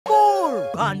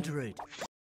400.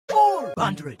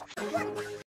 400.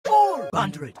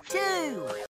 400. 2,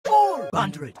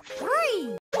 400.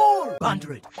 3,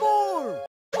 400. 4,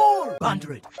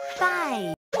 400.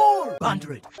 5,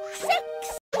 400.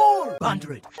 6,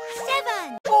 400.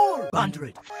 7,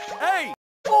 400. 8,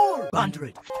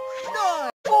 400. 9,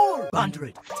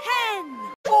 400.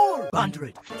 10,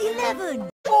 400. 11,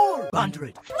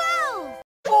 400. 12,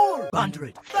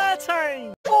 400.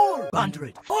 13,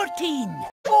 400. 14,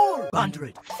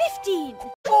 400. 15,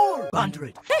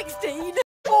 400. 16,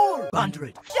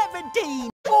 400. 17,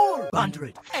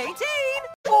 400. 18,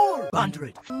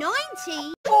 400.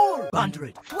 19,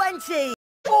 400. 20,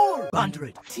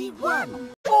 400. 21,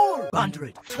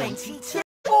 400. 22,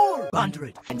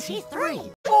 400.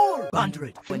 23,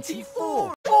 400.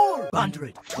 24,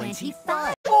 400.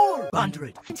 25,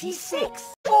 400.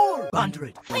 26,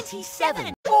 400.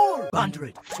 27,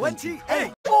 400.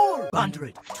 28,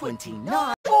 400.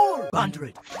 29,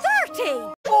 400.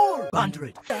 30,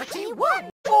 400. 31,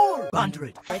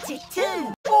 400.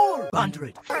 32,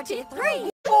 400. 33,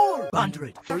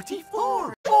 400.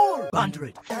 34,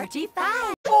 400.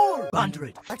 35,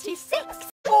 400. 36,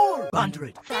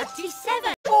 400.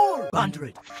 37,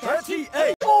 400.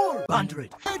 38, 400.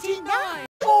 39,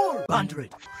 400.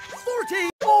 40,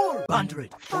 400.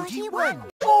 41,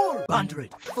 400.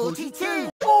 42,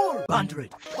 400.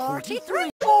 43,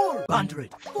 400.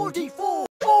 44,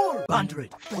 400.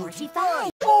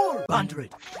 45, 400.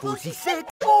 46,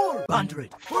 400.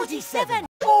 47,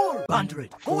 400.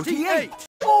 48,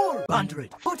 400.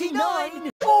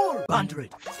 49, 400.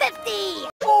 50,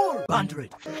 400.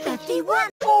 51,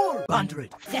 400.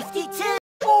 52,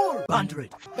 400.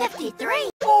 53,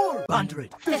 400.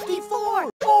 54,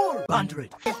 400.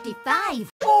 55,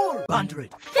 400.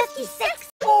 56,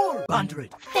 400.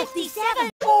 57,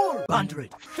 400.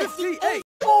 58,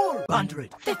 400.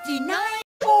 59,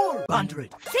 400.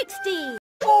 60,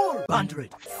 400.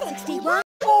 61,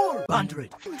 400.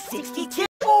 62,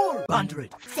 400.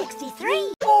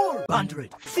 63, 400.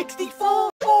 64,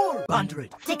 400.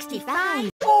 65,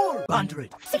 400.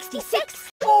 66,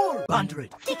 400.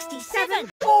 67,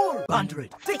 400.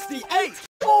 68,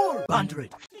 400.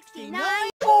 69,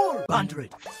 400.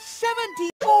 70,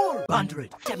 400.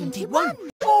 71,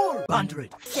 400.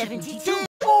 72,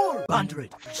 400.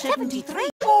 73,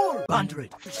 400.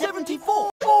 74,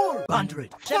 400.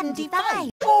 75,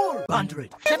 400.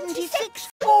 76,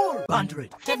 400.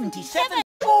 77,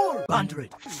 400.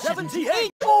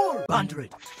 78, 400.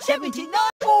 79,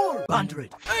 400.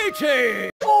 80,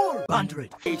 400.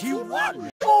 81,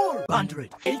 400.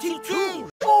 82,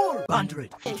 400.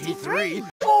 83,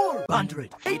 400.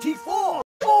 84,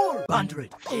 400.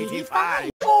 85,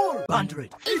 400.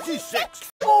 86,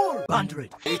 400.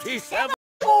 87,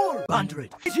 400.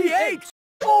 88,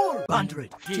 400.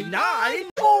 89,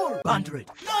 400.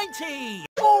 90,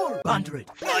 400.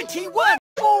 91,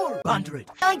 400.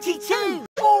 92,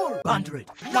 400.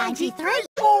 93,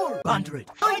 400.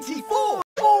 94,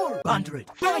 400.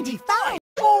 95,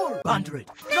 400.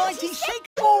 96,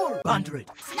 400.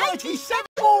 97,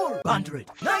 400.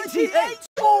 98,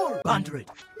 400.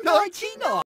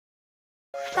 99.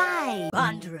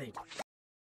 500.